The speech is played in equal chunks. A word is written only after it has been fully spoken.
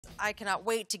I cannot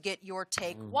wait to get your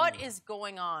take. What is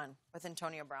going on with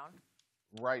Antonio Brown?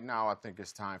 Right now, I think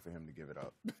it's time for him to give it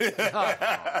up.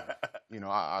 You know,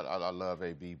 I love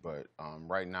AB, but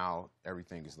right now,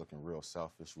 everything is looking real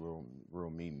selfish, real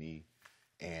me.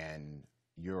 And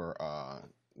you're,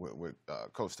 what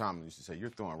Coach Tomlin used to say, you're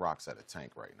throwing rocks at a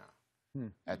tank right now.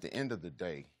 At the end of the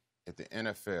day, if the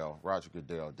NFL, Roger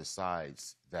Goodell,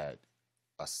 decides that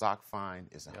a sock fine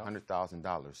is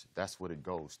 $100,000, that's what it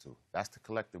goes to. That's the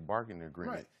collective bargaining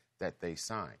agreement that they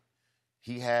sign.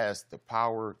 He has the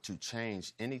power to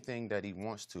change anything that he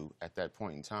wants to at that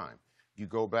point in time. You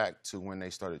go back to when they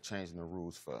started changing the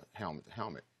rules for helmet to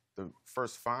helmet. The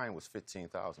first fine was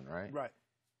 $15,000, right? Right.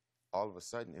 All of a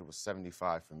sudden, it was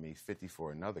 75 for me, 50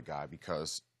 for another guy,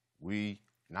 because we,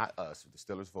 not us, the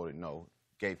Steelers voted no,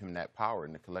 gave him that power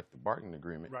in the collective bargaining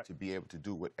agreement to be able to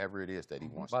do whatever it is that he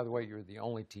wants. By the way, you're the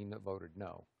only team that voted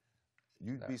no.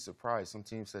 You'd be surprised. Some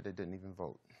teams said they didn't even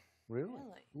vote. Really?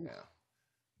 Yeah.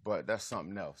 But that's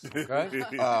something else. Okay.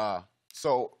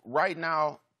 So right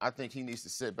now, I think he needs to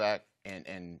sit back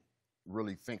and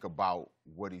really think about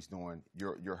what he's doing.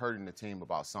 You're hurting the team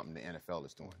about something the NFL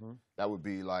is doing. That would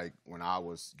be like when I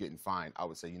was getting fined, I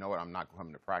would say, you know what, I'm not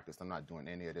coming to practice. I'm not doing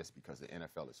any of this because the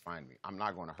NFL is fining me. I'm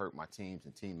not going to hurt my teams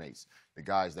and teammates, the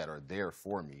guys that are there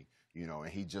for me, you know,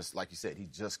 and he just, like you said, he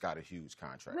just got a huge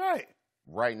contract. Right.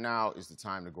 Right now is the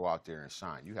time to go out there and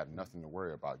shine. You have nothing to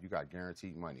worry about. You got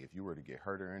guaranteed money. If you were to get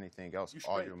hurt or anything else,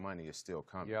 all your money is still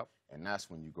coming. And that's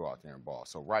when you go out there and ball.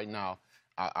 So right now,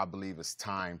 I believe it's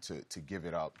time to give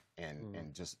it up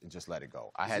and just let it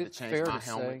go. I had to change my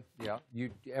helmet.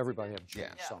 Everybody have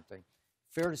changed something.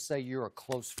 Fair to say you're a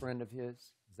close friend of his?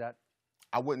 Is that?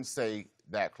 I wouldn't say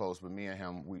that close, but me and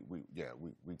him,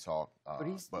 we talk.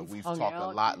 But we've talked a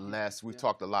lot less. We've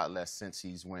talked a lot less since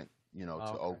he's went, you know,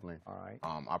 to Oakland. All right.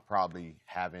 I probably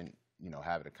haven't, you know,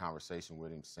 had a conversation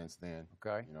with him since then.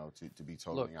 Okay. You know, to be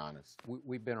totally honest.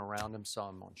 We've been around him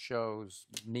some on shows,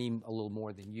 me a little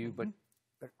more than you, but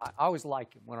I always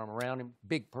like him when I'm around him.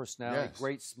 Big personality,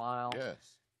 great smile,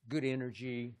 good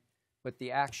energy, but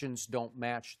the actions don't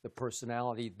match the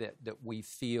personality that we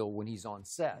feel when he's on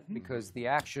set because the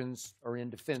actions are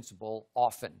indefensible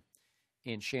often.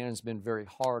 And Shannon's been very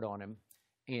hard on him.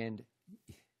 And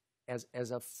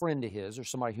as a friend of his or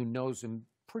somebody who knows him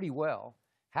pretty well,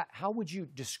 how would you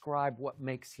describe what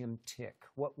makes him tick?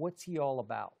 What's he all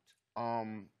about?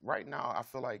 Right now, I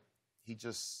feel like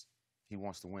he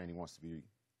wants to win. He wants to be,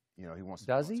 you know, he wants to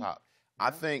be on top.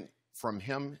 I think from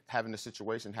him having the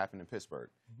situation happen in Pittsburgh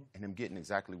and him getting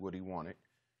exactly what he wanted,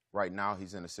 right now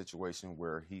he's in a situation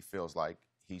where he feels like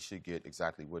he should get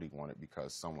exactly what he wanted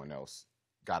because someone else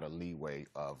got a leeway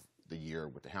of the year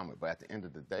with the helmet. But at the end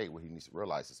of the day, what he needs to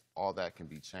realize is all that can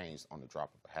be changed on the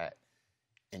drop of a hat.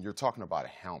 And you're talking about a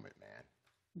helmet, man.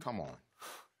 Come on.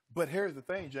 But here's the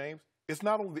thing, James. It's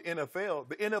not only the NFL,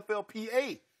 the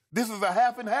NFLPA. This is a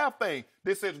half and half thing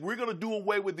that says we're going to do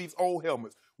away with these old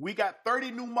helmets. We got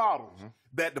 30 new models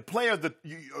that the players,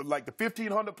 like the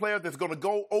 1,500 players that's going to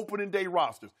go opening day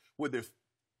rosters, where there's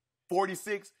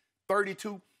 46,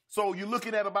 32. So you're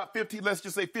looking at about 15, let's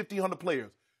just say 1,500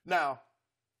 players. Now,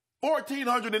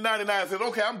 1,499 says,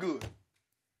 okay, I'm good.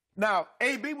 Now,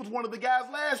 AB was one of the guys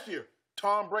last year.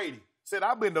 Tom Brady said,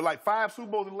 I've been to like 5 Super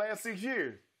Bowls in the last 6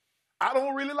 years. I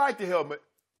don't really like the helmet,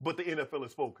 but the NFL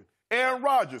has spoken. Aaron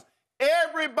Rodgers,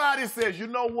 everybody says, you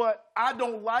know what, I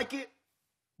don't like it,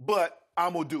 but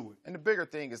I'm going to do it. And the bigger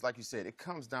thing is, like you said, it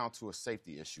comes down to a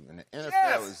safety issue. And the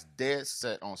NFL is dead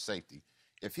set on safety.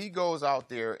 If he goes out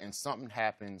there and something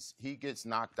happens, he gets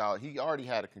knocked out. He already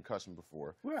had a concussion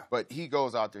before. But he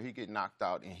goes out there, he gets knocked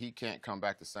out, and he can't come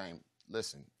back the same.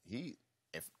 Listen,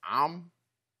 if I'm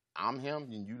him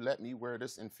and you let me wear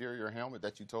this inferior helmet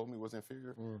that you told me was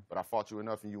inferior, but I fought you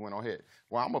enough and you went on ahead.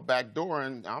 Well, I'm a backdoor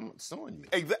and I'm suing you.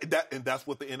 Exactly. And that's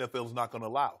what the NFL is not going to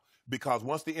allow. Because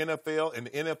once the NFL and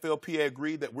the NFLPA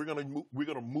agree that we're going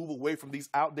to move away from these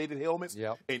outdated helmets,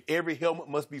 and every helmet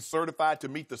must be certified to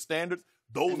meet the standards,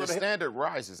 the standard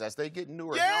rises as they get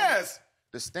newer. Helmets,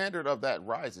 the standard of that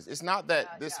rises. It's not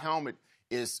that this helmet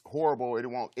is horrible.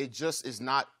 It just is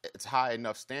not. It's high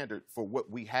enough standard for what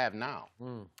we have now.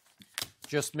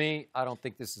 Just me, I don't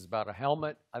think this is about a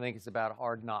helmet. I think it's about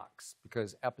Hard Knocks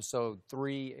because episode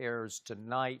 3 airs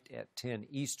tonight at 10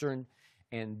 Eastern.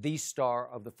 And the star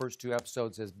of the first 2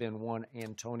 episodes has been one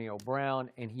Antonio Brown,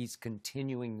 and he's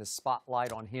continuing the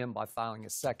spotlight on him by filing a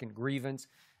second grievance.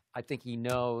 I think he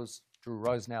knows, Drew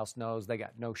Rosenhaus knows, they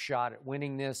got no shot at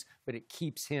winning this, but it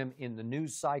keeps him in the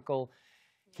news cycle.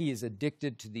 He is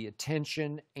addicted to the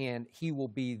attention, and he will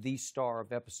be the star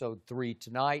of episode 3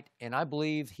 tonight. And I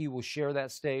believe he will share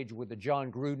that stage with a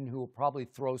John Gruden who will probably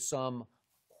throw some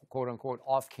quote-unquote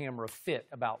off-camera fit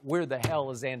about where the hell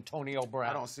is Antonio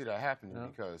Brown. I don't see that happening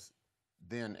because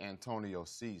then Antonio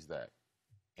sees that.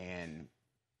 And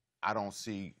I don't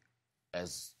see,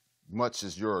 as much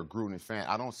as you're a Gruden fan,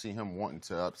 I don't see him wanting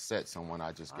to upset someone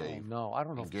I just gave. No, I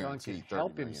don't know if John can $30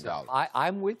 help million. himself.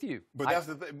 I'm with you. But that's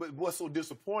the thing. But what's so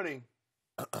disappointing,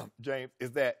 James,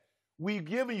 is that we've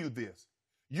given you this.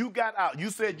 You got out. You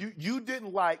said you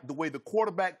didn't like the way the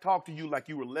quarterback talked to you like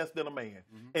you were less than a man.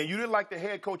 And you didn't like the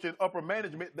head coach and upper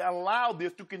management that allowed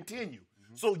this to continue.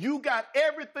 So you got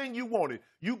everything you wanted.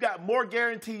 You got more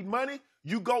guaranteed money.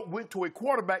 You went to a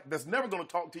quarterback that's never going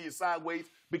to talk to you sideways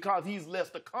because he's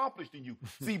less accomplished than you.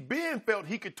 See, Ben felt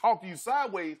he could talk to you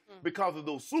sideways because of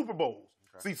those Super Bowls.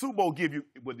 See, Super Bowl give you,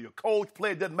 whether you're a coach,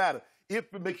 player, it doesn't matter.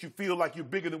 It makes you feel like you're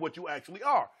bigger than what you actually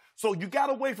are. So you got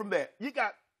away from that. You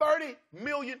got $30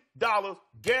 million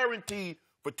guaranteed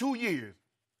for 2 years.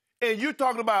 And you're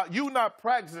talking about you not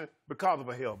practicing because of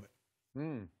a helmet.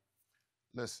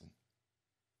 Listen,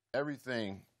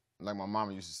 everything, like my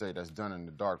mama used to say, that's done in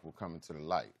the dark will come into the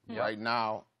light. Right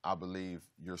now, I believe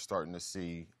you're starting to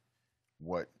see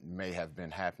what may have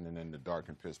been happening in the dark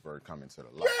in Pittsburgh come into the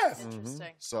light. Yes.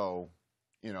 Interesting. So,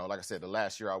 you know, like I said, the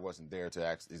last year I wasn't there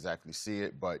to exactly see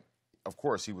it, but of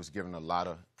course he was given a lot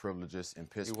of privileges in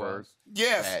Pittsburgh.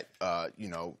 Yes. That, you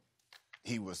know,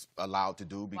 he was allowed to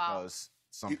do because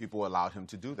some people allowed him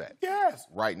to do that. Yes.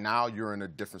 Right now, you're in a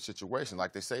different situation.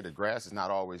 Like they say, the grass is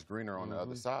not always greener on the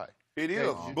other side. It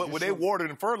is. But when they watered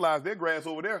and fertilized their grass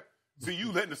over there, see,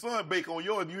 you letting the sun bake on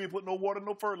yours, you ain't putting no water,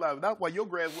 no fertilizer. That's why your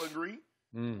grass wasn't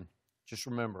green. Just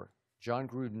remember, John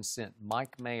Gruden sent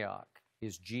Mike Mayock,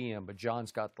 his GM, but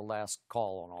John's got the last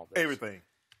call on all this. Everything.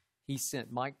 He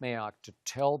sent Mike Mayock to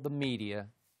tell the media,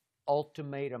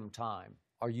 ultimatum time.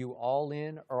 Are you all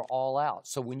in or all out?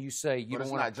 So when you say you don't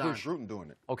want to push... It's not John Gruden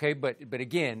doing it. Okay, but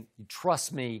again,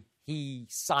 trust me, he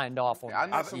signed off on I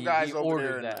know some guys over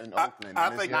there in Oakland. I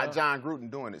and think it's not John Gruden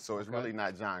doing it, so it's really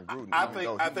not John Gruden.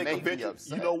 I think eventually,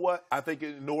 you know what? I think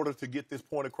in order to get this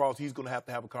point across, he's going to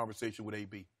have a conversation with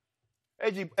AB.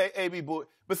 AB, boy.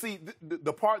 But see,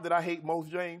 the part that I hate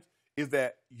most, James, is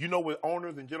that you know what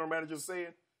owners and general managers are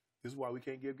saying? This is why we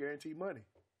can't give guaranteed money.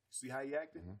 See how he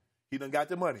acted? He done got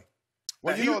the money.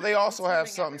 Well, you know, they also have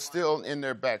something still in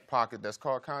their back pocket that's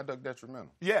called conduct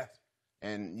detrimental. Yes.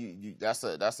 And that's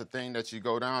a thing that you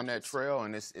go down that trail,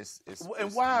 and it's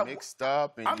why, mixed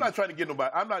up. And I'm not trying to get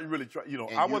nobody. I'm not really trying. You know,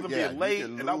 I wasn't being late, you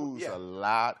and lose a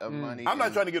lot of money. I'm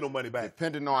not trying to get no money back.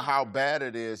 Depending on how bad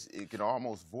it is, it can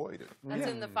almost void it. That's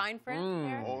in the fine print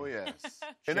there? Oh yes.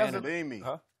 And Shannon, believe me.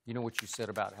 You know what you said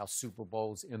about how Super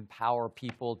Bowls empower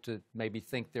people to maybe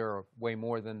think they're way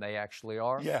more than they actually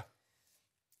are? Yeah.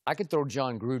 I could throw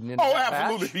John Gruden in that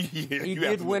absolutely. Match. Yeah, he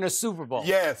did win a Super Bowl.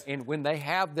 Yes. And when they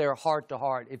have their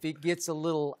heart-to-heart, if it gets a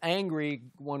little angry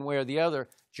one way or the other,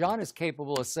 John is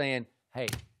capable of saying, hey,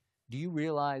 do you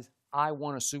realize I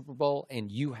won a Super Bowl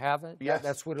and you haven't? Yes.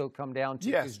 That's what it'll come down to.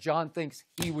 Yes. Because John thinks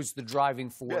he was the driving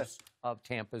force of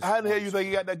Tampa's. How the hell you think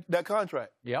he got that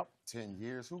contract? Yep. 10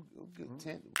 years? Who get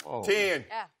 10? Whoa. 10.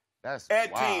 Yeah. That's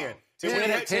at wow. 10.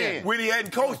 10 at 10. When he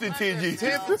hadn't coached in 10 years.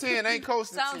 10 for 10 ain't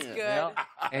coached in 10. Sounds good. Yep.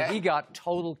 And he got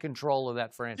total control of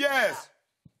that franchise. Yes.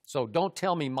 So don't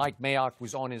tell me Mike Mayock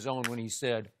was on his own when he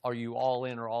said, are you all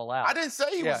in or all out? I didn't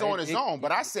say he was on his own,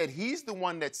 but I said he's the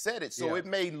one that said it. So it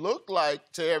may look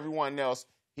like to everyone else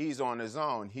he's on his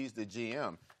own. He's the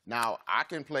GM. Now, I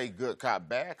can play good cop,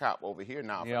 bad cop over here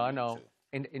now. Yeah, I know.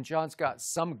 And John's got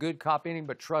some good cop in him,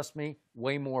 but trust me,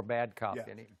 way more bad cop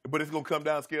in him. But it's gonna come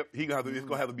down, Skip. It's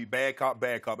gonna have to be bad cop,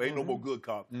 bad cop. Ain't no more good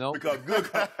cop. No. Because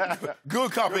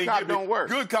good cop ain't get me. Don't work.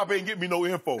 Good cop ain't get me no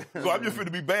info. So I'm just finna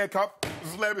be bad cop.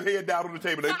 Slam his head down on the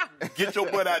table. Get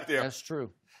your butt out there. That's true.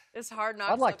 It's Hard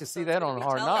Knocks. I'd like to see that on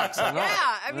Hard Knocks.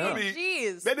 Yeah, I mean,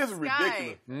 geez. That is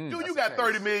ridiculous. Dude, you got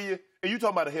 $30 million and you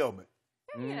talking about a helmet.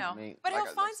 You know, I mean, but he'll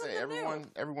like find I say, something new.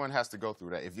 Everyone has to go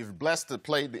through that. If you're blessed to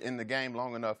play in the game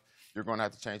long enough, you're going to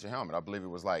have to change your helmet. I believe it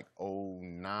was like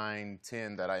 09,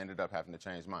 10 that I ended up having to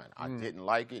change mine. I didn't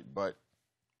like it, but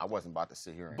I wasn't about to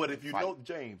sit here and But if you fight. know,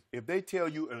 James, if they tell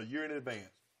you in a year in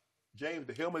advance, James,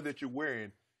 the helmet that you're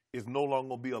wearing is no longer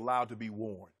going to be allowed to be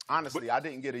worn. Honestly, I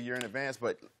didn't get a year in advance,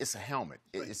 but it's a helmet.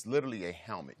 It's literally a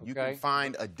helmet. You can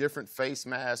find a different face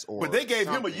mask or But they gave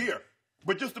something. him a year.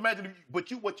 But just imagine,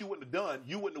 what you wouldn't have done,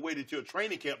 you wouldn't have waited till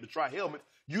training camp to try helmets.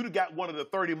 You'd have got one of the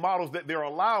 30 models that they're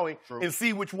allowing and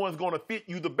see which one's going to fit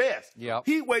you the best. Yep.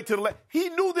 He wait till he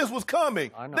knew this was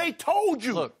coming. I know. They told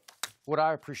you. Look, what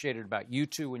I appreciated about you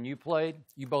two when you played,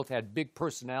 you both had big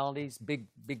personalities, big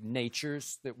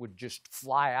natures that would just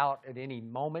fly out at any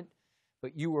moment.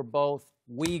 But you were both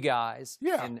we guys.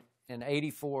 Yeah. And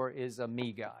 84 is a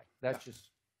me guy. That's just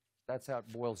That's how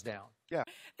it boils down. Yeah.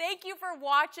 Thank you for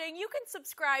watching. You can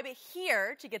subscribe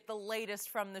here to get the latest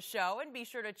from the show, and be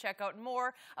sure to check out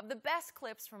more of the best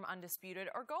clips from Undisputed,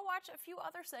 or go watch a few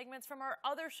other segments from our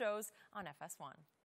other shows on FS1.